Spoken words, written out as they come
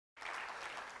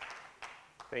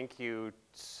Thank you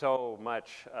so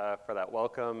much for that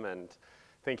welcome, and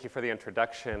thank you for the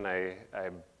introduction.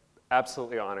 I'm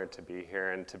absolutely honored to be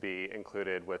here and to be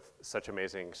included with such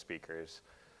amazing speakers.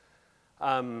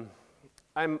 I'm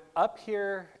up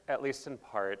here, at least in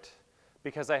part,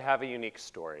 because I have a unique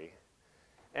story.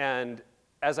 And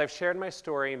as I've shared my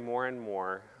story more and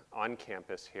more on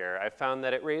campus here, I've found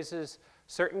that it raises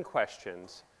certain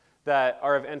questions that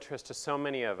are of interest to so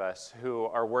many of us who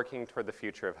are working toward the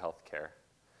future of healthcare.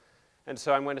 And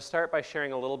so I'm going to start by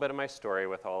sharing a little bit of my story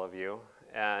with all of you.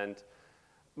 And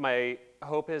my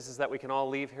hope is that we can all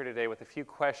leave here today with a few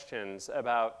questions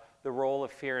about the role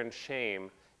of fear and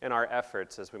shame in our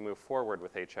efforts as we move forward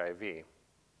with HIV.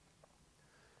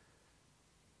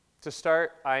 To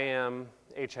start, I am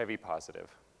HIV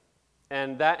positive.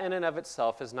 And that in and of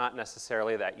itself is not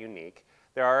necessarily that unique.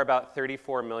 There are about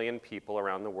 34 million people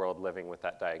around the world living with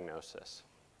that diagnosis.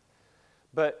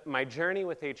 But my journey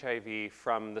with HIV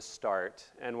from the start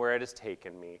and where it has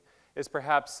taken me is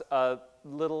perhaps a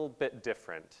little bit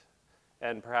different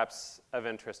and perhaps of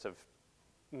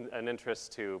an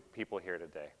interest to people here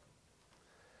today.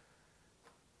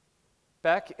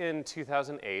 Back in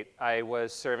 2008, I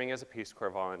was serving as a Peace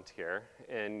Corp volunteer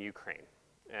in Ukraine,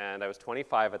 and I was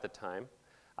 25 at the time.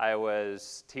 I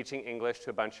was teaching English to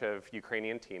a bunch of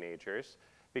Ukrainian teenagers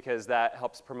because that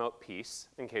helps promote peace,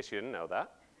 in case you didn't know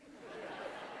that.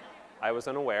 I was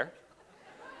unaware.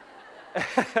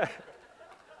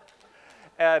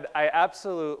 And I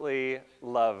absolutely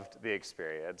loved the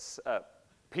experience.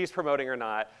 Peace promoting or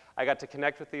not, I got to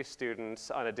connect with these students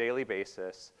on a daily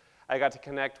basis. I got to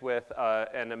connect with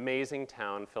an amazing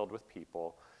town filled with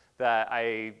people that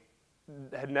I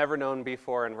had never known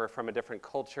before and were from a different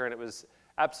culture, and it was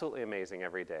absolutely amazing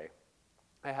every day.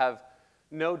 I have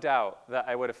no doubt that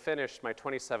I would have finished my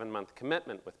 27-month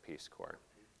commitment with Peace Corp.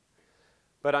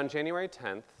 But on January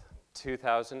 10th,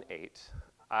 2008,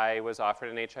 I was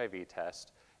offered an HIV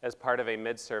test as part of a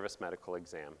mid-service medical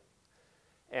exam.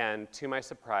 And to my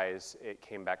surprise, it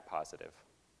came back positive.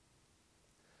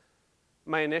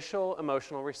 My initial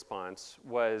emotional response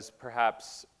was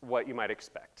perhaps what you might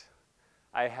expect.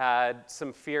 I had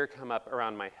some fear come up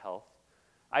around my health.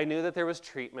 I knew that there was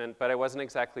treatment, but I wasn't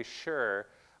exactly sure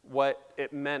what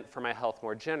it meant for my health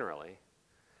more generally.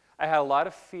 I had a lot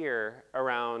of fear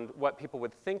around what people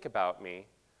would think about me,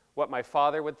 what my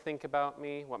father would think about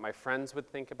me, what my friends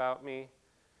would think about me,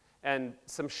 and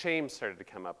some shame started to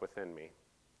come up within me.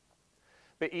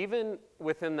 But even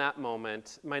within that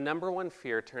moment, my number one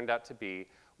fear turned out to be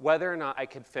whether or not I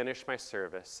could finish my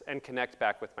service and connect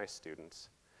back with my students.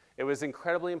 It was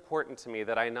incredibly important to me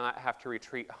that I not have to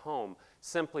retreat home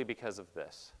simply because of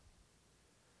this.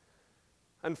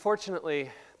 Unfortunately,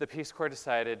 the Peace Corps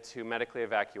decided to medically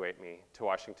evacuate me to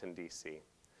Washington, D.C.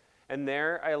 And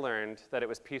there I learned that it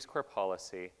was Peace Corps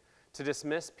policy to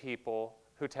dismiss people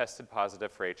who tested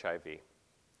positive for HIV.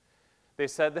 They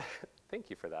said that,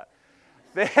 thank you for that.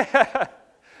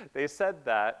 They said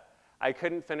that I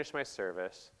couldn't finish my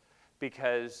service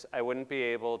because I wouldn't be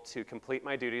able to complete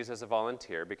my duties as a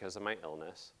volunteer because of my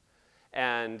illness,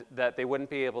 and that they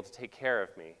wouldn't be able to take care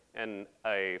of me in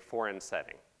a foreign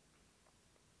setting.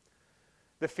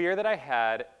 The fear that I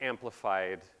had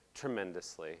amplified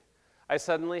tremendously. I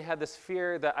suddenly had this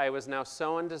fear that I was now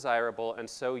so undesirable and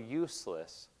so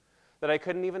useless that I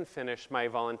couldn't even finish my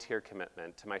volunteer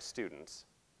commitment to my students.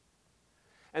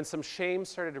 And some shame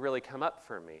started to really come up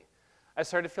for me. I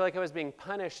started to feel like I was being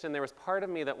punished, and there was part of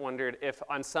me that wondered if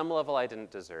on some level I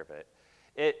didn't deserve it.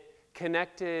 It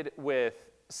connected with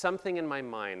something in my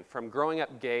mind from growing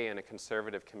up gay in a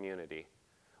conservative community,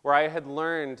 where I had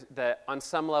learned that on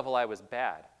some level I was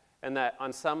bad, and that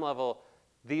on some level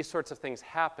these sorts of things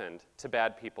happened to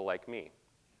bad people like me.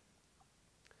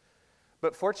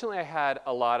 But fortunately I had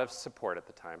a lot of support at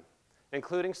the time,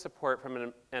 including support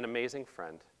from an amazing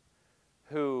friend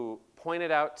who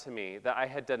pointed out to me that I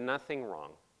had done nothing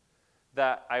wrong,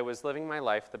 that I was living my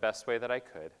life the best way that I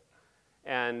could,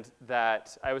 and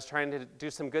that I was trying to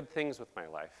do some good things with my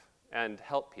life and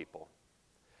help people.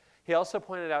 He also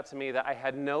pointed out to me that I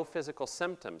had no physical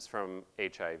symptoms from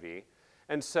HIV,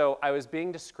 and so I was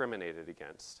being discriminated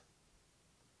against.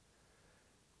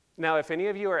 Now, if any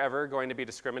of you are ever going to be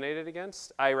discriminated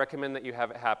against, I recommend that you have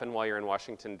it happen while you're in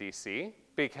Washington, D.C.,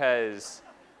 because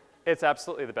it's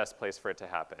absolutely the best place for it to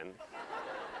happen.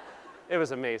 It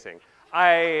was amazing.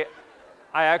 I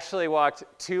actually walked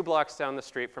 2 blocks down the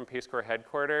street from Peace Corps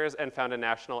headquarters and found a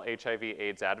national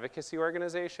HIV/AIDS advocacy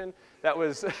organization that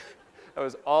was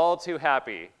all too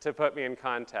happy to put me in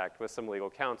contact with some legal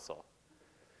counsel.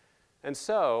 And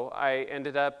so I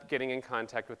ended up getting in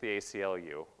contact with the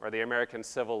ACLU, or the American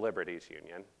Civil Liberties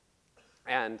Union.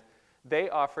 And they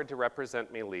offered to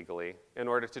represent me legally in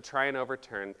order to try and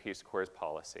overturn Peace Corps'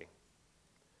 policy.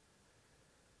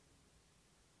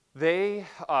 They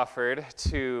offered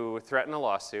to threaten a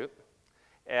lawsuit,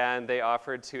 and they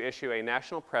offered to issue a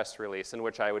national press release in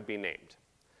which I would be named.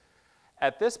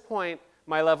 At this point,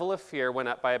 my level of fear went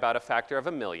up by about a factor of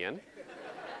 1,000,000.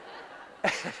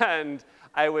 And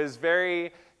I was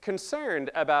very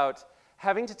concerned about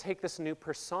having to take this new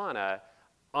persona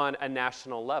on a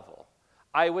national level.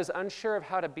 I was unsure of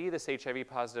how to be this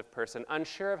HIV-positive person,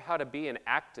 unsure of how to be an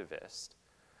activist.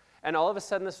 And all of a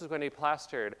sudden, this was going to be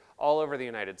plastered all over the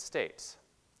United States.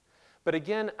 But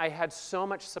again, I had so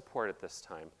much support at this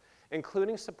time,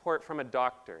 including support from a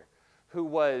doctor who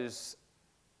was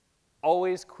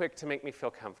always quick to make me feel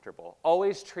comfortable,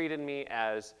 always treated me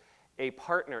as a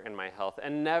partner in my health,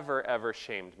 and never, ever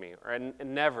shamed me, or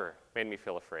never made me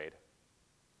feel afraid.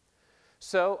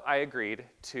 So I agreed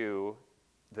to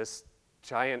this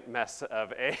giant mess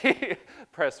of a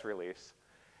press release.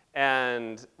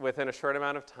 And within a short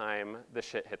amount of time, the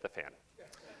shit hit the fan.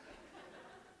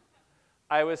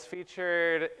 I was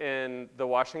featured in the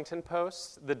Washington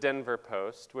Post, the Denver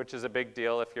Post, which is a big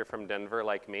deal if you're from Denver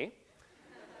like me.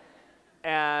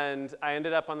 And I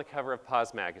ended up on the cover of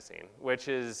Pause magazine, which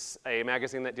is a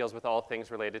magazine that deals with all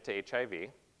things related to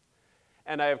HIV.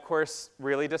 And I, of course,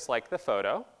 really disliked the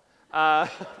photo. I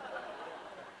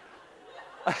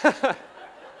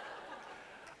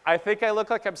think I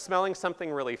look like I'm smelling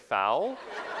something really foul.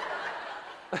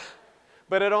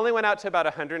 But it only went out to about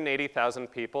 180,000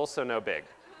 people, so no big.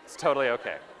 It's totally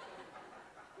okay.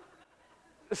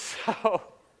 So,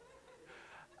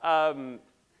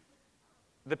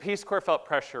 the Peace Corps felt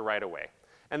pressure right away.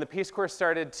 And the Peace Corps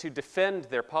started to defend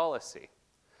their policy.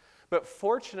 But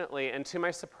fortunately, and to my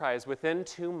surprise, within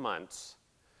 2 months,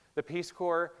 the Peace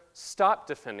Corps stopped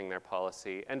defending their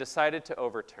policy and decided to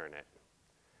overturn it.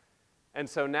 And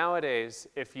so nowadays,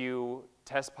 if you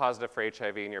test positive for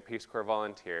HIV and you're a Peace Corps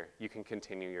volunteer, you can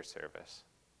continue your service.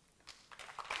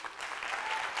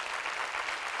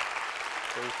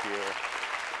 Thank you.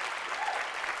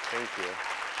 Thank you.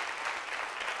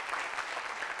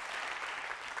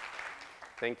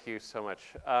 Thank you so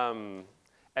much.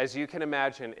 As you can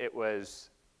imagine, it was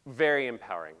very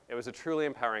empowering. It was a truly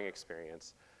empowering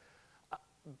experience.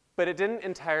 But it didn't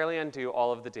entirely undo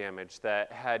all of the damage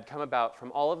that had come about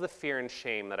from all of the fear and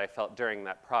shame that I felt during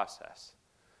that process.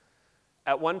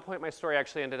 At one point, my story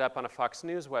actually ended up on a Fox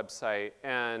News website,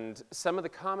 and some of the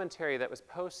commentary that was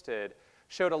posted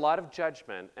showed a lot of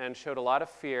judgment and showed a lot of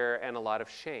fear and a lot of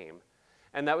shame.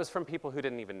 And that was from people who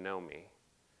didn't even know me.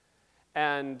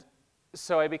 And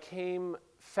so I became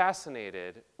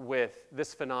fascinated with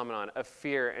this phenomenon of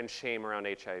fear and shame around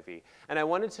HIV. And I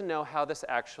wanted to know how this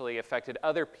actually affected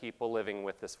other people living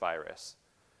with this virus.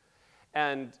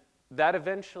 And that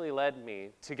eventually led me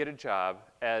to get a job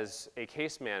as a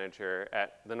case manager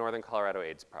at the Northern Colorado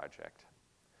AIDS Project.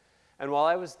 And while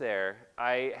I was there,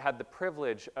 I had the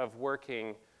privilege of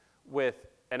working with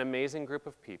an amazing group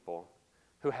of people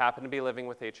who happened to be living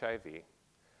with HIV.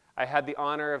 I had the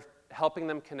honor of helping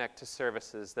them connect to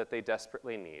services that they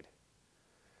desperately need.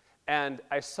 And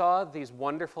I saw these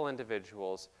wonderful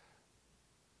individuals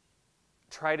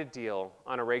try to deal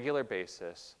on a regular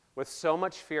basis with so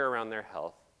much fear around their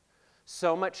health,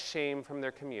 so much shame from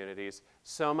their communities,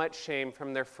 so much shame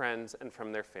from their friends and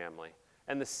from their family,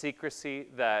 and the secrecy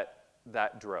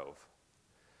that drove.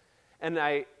 And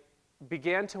I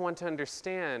began to want to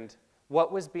understand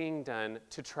what was being done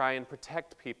to try and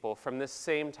protect people from this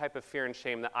same type of fear and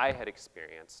shame that I had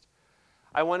experienced.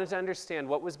 I wanted to understand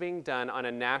what was being done on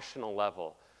a national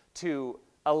level to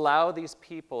allow these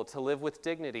people to live with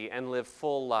dignity and live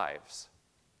full lives.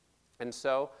 And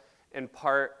so, in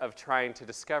part of trying to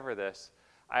discover this,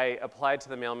 I applied to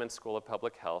the Mailman School of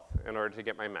Public Health in order to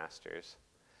get my master's,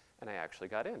 and I actually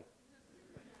got in.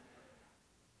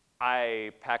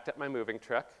 I packed up my moving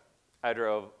truck. I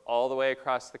drove all the way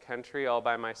across the country all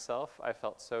by myself. I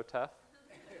felt so tough.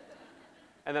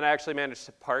 And then I actually managed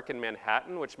to park in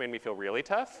Manhattan, which made me feel really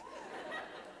tough.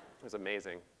 It was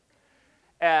amazing.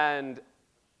 And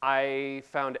I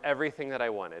found everything that I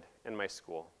wanted in my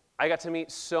school. I got to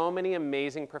meet so many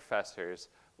amazing professors,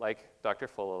 like Dr.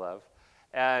 Fulalov,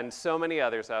 and so many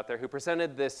others out there who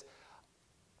presented this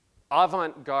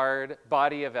avant-garde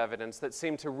body of evidence that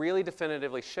seemed to really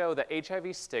definitively show that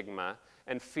HIV stigma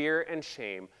and fear and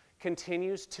shame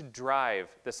continues to drive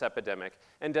this epidemic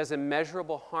and does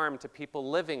immeasurable harm to people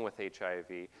living with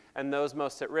HIV and those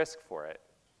most at risk for it.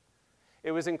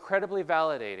 It was incredibly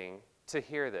validating to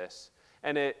hear this,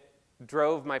 and it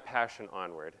drove my passion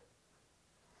onward.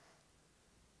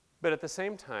 But at the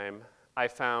same time, I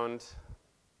found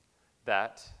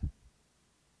that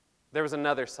there was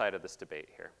another side of this debate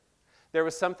here. There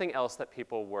was something else that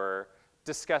people were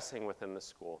discussing within the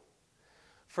school.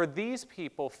 For these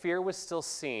people, fear was still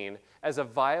seen as a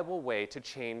viable way to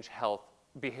change health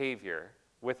behavior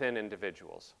within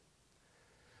individuals.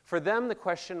 For them, the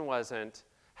question wasn't,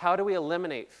 how do we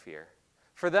eliminate fear?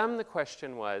 For them, the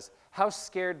question was, how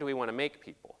scared do we want to make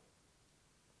people?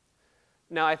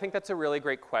 Now, I think that's a really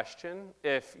great question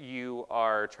if you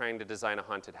are trying to design a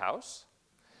haunted house.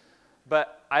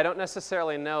 But I don't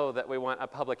necessarily know that we want a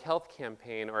public health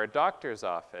campaign or a doctor's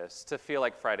office to feel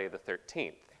like Friday the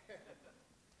 13th.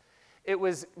 It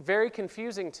was very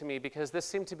confusing to me because this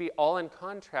seemed to be all in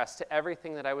contrast to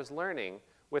everything that I was learning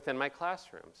within my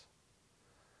classrooms.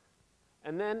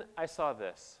 And then I saw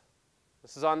this.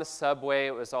 This is on the subway.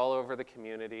 It was all over the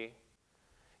community.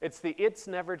 It's the It's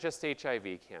Never Just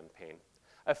HIV campaign,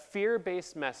 a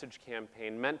fear-based message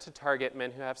campaign meant to target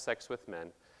men who have sex with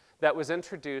men that was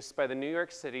introduced by the New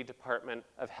York City Department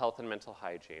of Health and Mental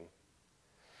Hygiene.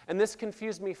 And this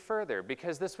confused me further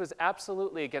because this was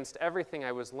absolutely against everything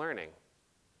I was learning.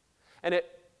 And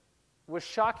it was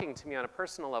shocking to me on a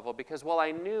personal level because while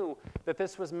I knew that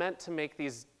this was meant to make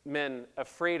these men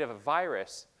afraid of a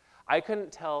virus, I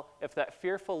couldn't tell if that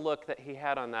fearful look that he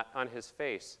had on his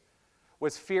face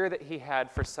was fear that he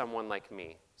had for someone like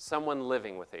me, someone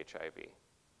living with HIV.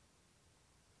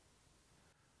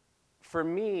 For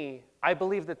me, I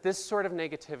believe that this sort of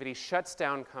negativity shuts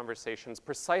down conversations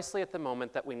precisely at the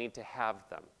moment that we need to have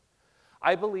them.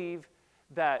 I believe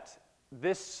that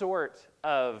this sort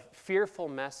of fearful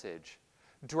message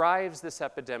drives this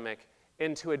epidemic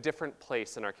into a different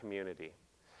place in our community.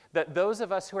 That those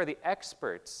of us who are the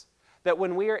experts, that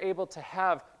when we are able to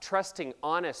have trusting,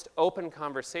 honest, open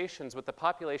conversations with the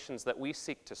populations that we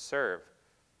seek to serve,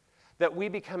 that we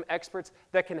become experts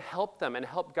that can help them and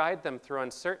help guide them through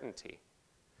uncertainty.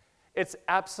 It's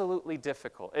absolutely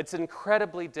difficult. It's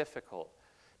incredibly difficult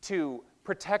to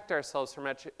protect ourselves from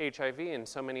HIV in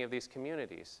so many of these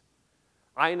communities.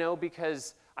 I know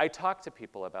because I talk to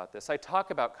people about this. I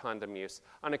talk about condom use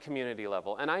on a community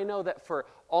level. And I know that for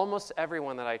almost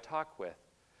everyone that I talk with,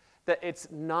 that it's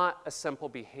not a simple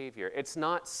behavior. It's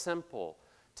not simple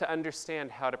to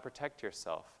understand how to protect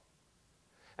yourself.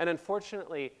 And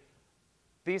unfortunately,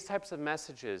 these types of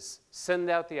messages send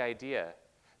out the idea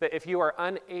that if you are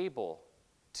unable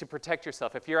to protect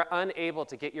yourself, if you're unable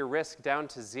to get your risk down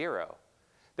to zero,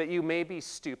 that you may be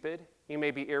stupid, you may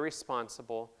be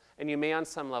irresponsible, and you may on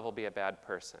some level be a bad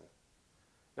person.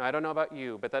 Now, I don't know about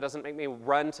you, but that doesn't make me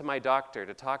run to my doctor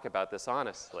to talk about this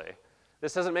honestly.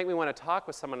 This doesn't make me want to talk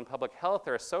with someone in public health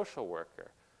or a social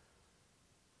worker.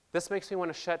 This makes me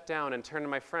want to shut down and turn to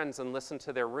my friends and listen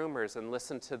to their rumors and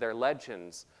listen to their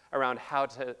legends around how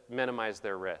to minimize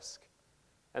their risk.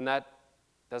 And that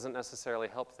doesn't necessarily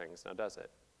help things, now does it?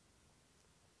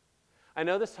 I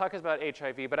know this talk is about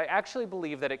HIV, but I actually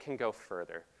believe that it can go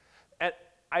further. And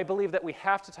I believe that we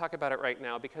have to talk about it right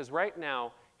now because right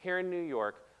now, here in New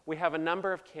York, we have a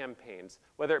number of campaigns,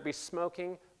 whether it be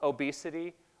smoking,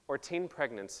 obesity, or teen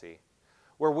pregnancy,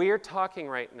 where we are talking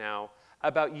right now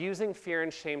about using fear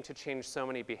and shame to change so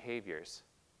many behaviors.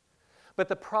 But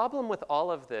the problem with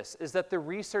all of this is that the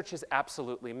research is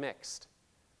absolutely mixed.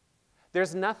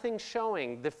 There's nothing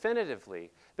showing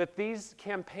definitively that these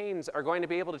campaigns are going to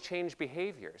be able to change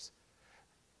behaviors.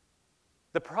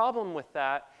 The problem with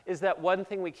that is that one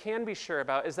thing we can be sure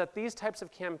about is that these types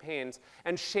of campaigns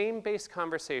and shame-based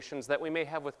conversations that we may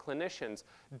have with clinicians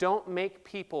don't make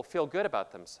people feel good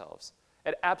about themselves.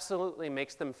 It absolutely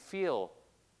makes them feel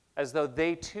as though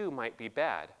they too might be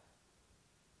bad.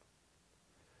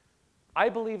 I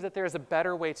believe that there's a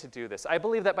better way to do this. I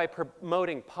believe that by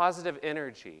promoting positive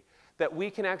energy, that we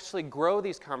can actually grow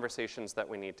these conversations that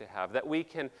we need to have, that we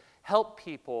can help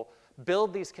people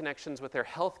build these connections with their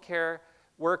healthcare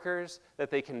workers,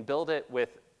 that they can build it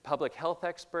with public health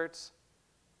experts,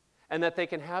 and that they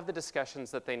can have the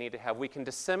discussions that they need to have. We can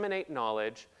disseminate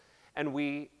knowledge, and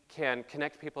we can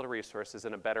connect people to resources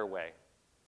in a better way.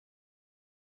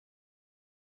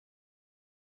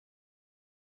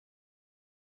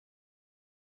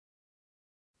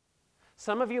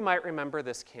 Some of you might remember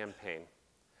this campaign.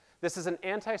 This is an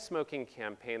anti-smoking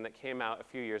campaign that came out a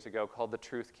few years ago called the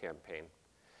Truth Campaign.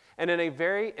 And in a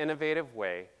very innovative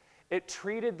way, it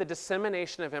treated the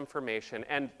dissemination of information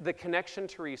and the connection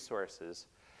to resources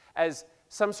as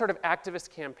some sort of activist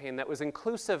campaign that was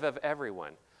inclusive of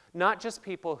everyone, not just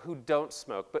people who don't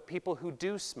smoke, but people who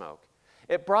do smoke.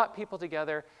 It brought people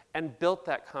together and built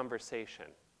that conversation.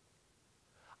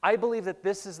 I believe that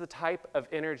this is the type of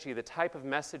energy, the type of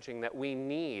messaging that we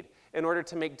need in order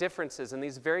to make differences in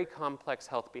these very complex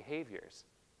health behaviors.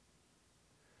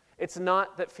 It's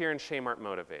not that fear and shame aren't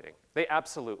motivating. They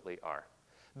absolutely are.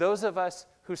 Those of us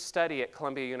who study at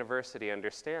Columbia University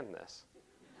understand this.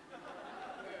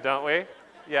 Don't we?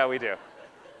 Yeah, we do.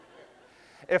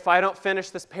 If I don't finish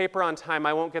this paper on time,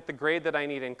 I won't get the grade that I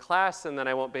need in class, and then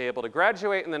I won't be able to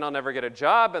graduate, and then I'll never get a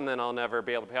job, and then I'll never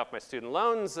be able to pay off my student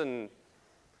loans, and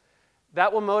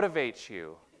that will motivate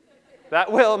you.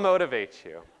 That will motivate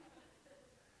you.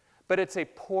 But it's a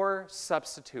poor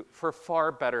substitute for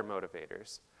far better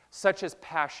motivators, such as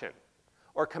passion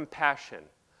or compassion,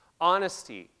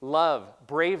 honesty, love,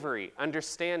 bravery,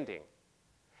 understanding.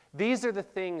 These are the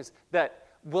things that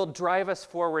will drive us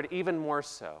forward even more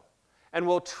so and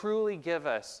will truly give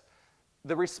us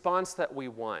the response that we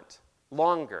want,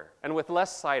 longer and with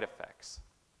less side effects.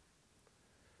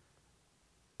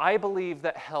 I believe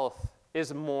that health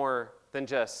is more than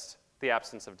just the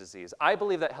absence of disease. I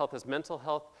believe that health is mental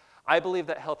health. I believe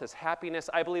that health is happiness.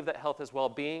 I believe that health is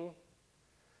well-being.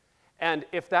 And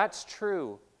if that's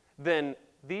true, then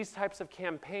these types of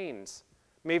campaigns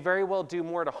may very well do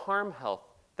more to harm health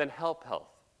than help health.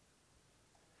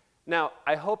 Now,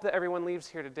 I hope that everyone leaves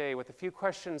here today with a few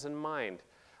questions in mind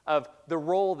of the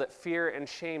role that fear and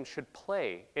shame should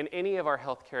play in any of our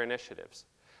healthcare initiatives.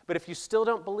 But if you still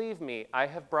don't believe me, I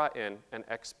have brought in an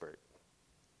expert.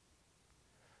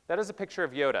 That is a picture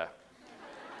of Yoda.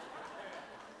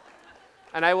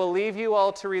 And I will leave you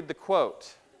all to read the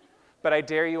quote, but I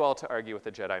dare you all to argue with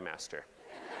the Jedi Master.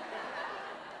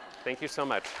 Thank you so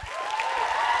much.